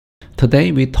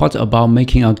Today we talked about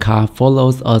making a car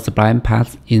follows a spline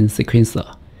path in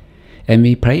sequencer, and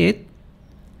we play it.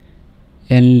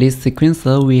 In this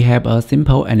sequencer we have a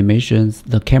simple animations,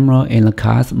 the camera and the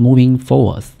cars moving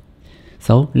forwards.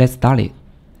 So let's start it.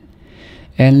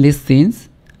 And this scenes,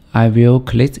 I will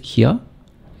click here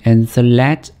and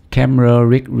select camera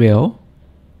rig wheel,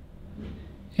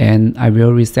 and I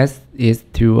will reset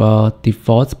it to a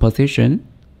default position.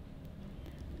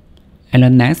 And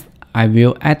then next I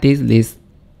will edit this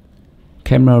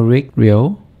camera rig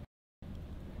wheel.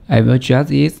 I will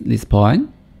adjust it this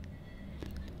point.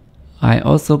 I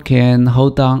also can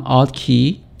hold down Alt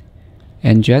key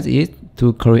and adjust it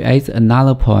to create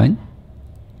another point.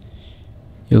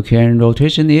 You can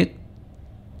rotation it.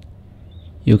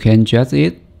 You can adjust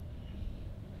it.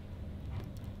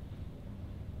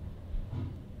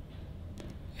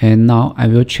 And now I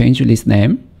will change this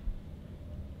name.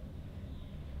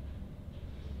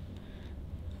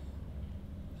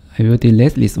 I will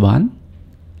delete this one.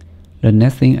 The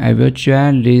next thing, I will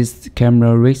drag this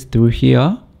camera rig to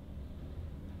here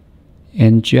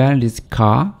and drag this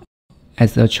car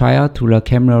as a child to the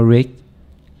camera rig.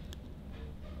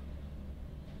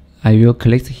 I will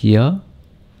click here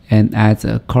and add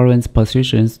the current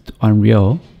positions on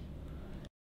wheel.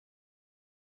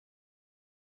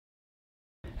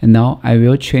 And now I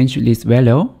will change this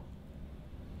value.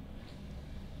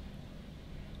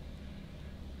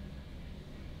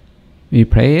 We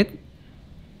play it,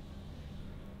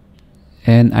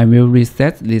 and I will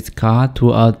reset this car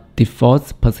to a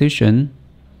default position.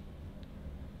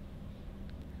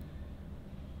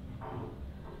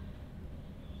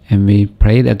 And we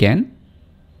play it again.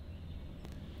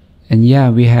 And yeah,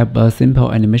 we have a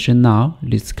simple animation now.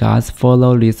 These cars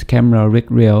follow this camera rig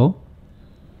wheel.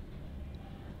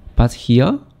 But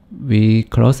here, we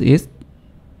close it.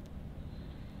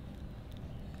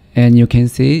 And you can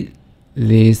see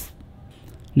this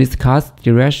car's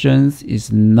directions is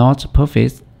not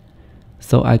perfect,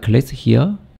 so I click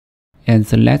here and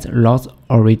select loss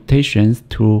orientations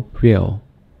to wheel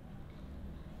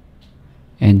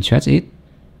and check it.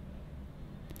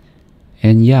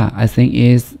 And yeah, I think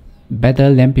it's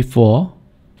better than before.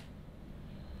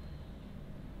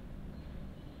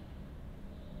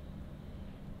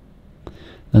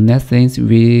 The next thing is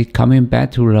we coming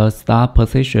back to the start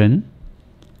position.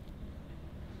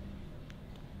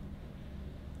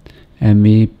 And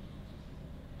we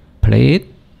play it.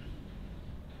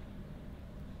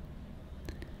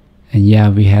 And yeah,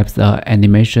 we have the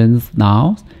animations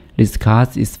now. This car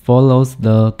follows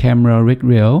the camera rig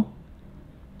wheel.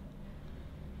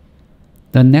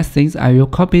 The next thing, I will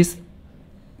copy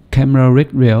camera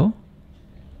rig wheel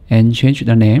and change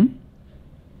the name.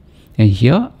 And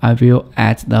here I will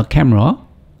add the camera.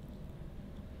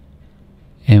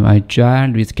 And I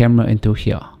drag this camera into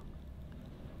here.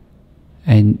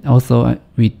 And also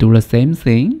we do the same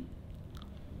thing.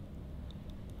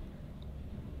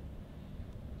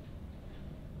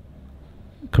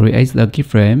 Create the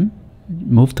keyframe,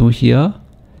 move to here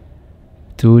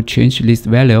to change this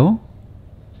value.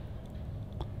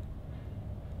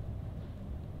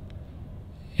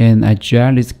 And I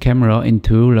drag this camera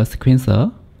into the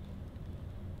sequencer.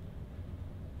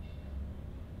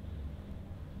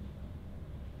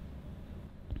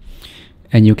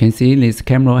 And you can see this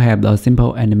camera have a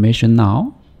simple animation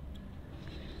now.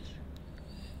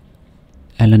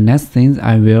 And the next thing,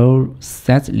 I will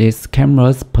set this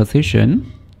camera's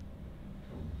position.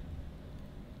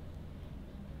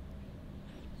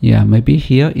 Yeah, maybe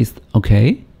here is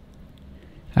okay.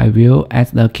 I will add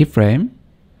the keyframe.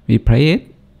 We play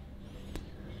it.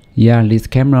 Yeah, this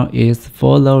camera is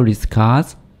follow this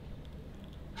cars.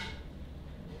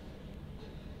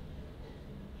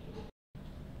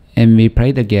 And we play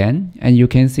it again, and you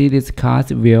can see this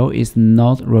car's wheel is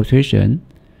not rotation.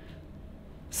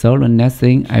 So the next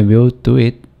thing, I will do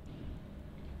it.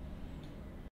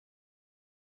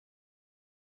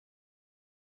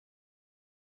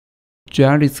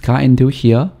 Drag this car into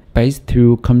here, base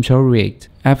to control rig,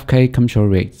 FK control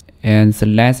rig, and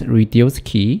select reduce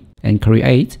key and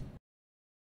create.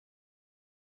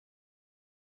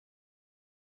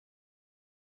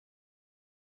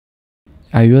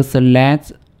 I will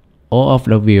select all of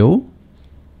the view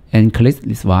and click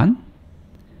this one.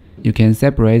 You can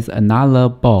separate another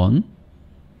bone.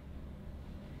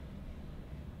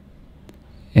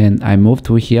 And I move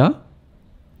to here.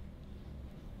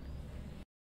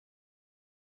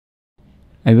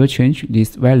 I will change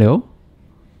this value.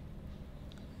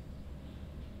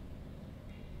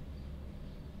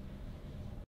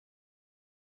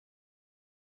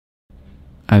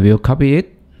 I will copy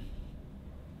it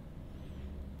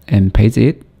and paste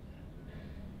it.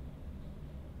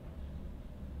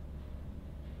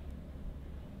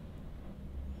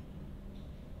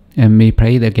 And we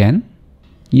play it again.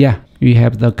 Yeah, we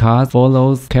have the car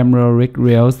follows camera rig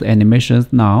rails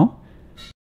animations now.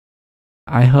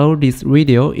 I hope this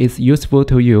video is useful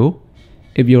to you.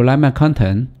 If you like my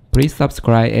content, please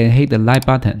subscribe and hit the like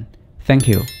button. Thank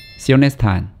you. See you next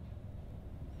time.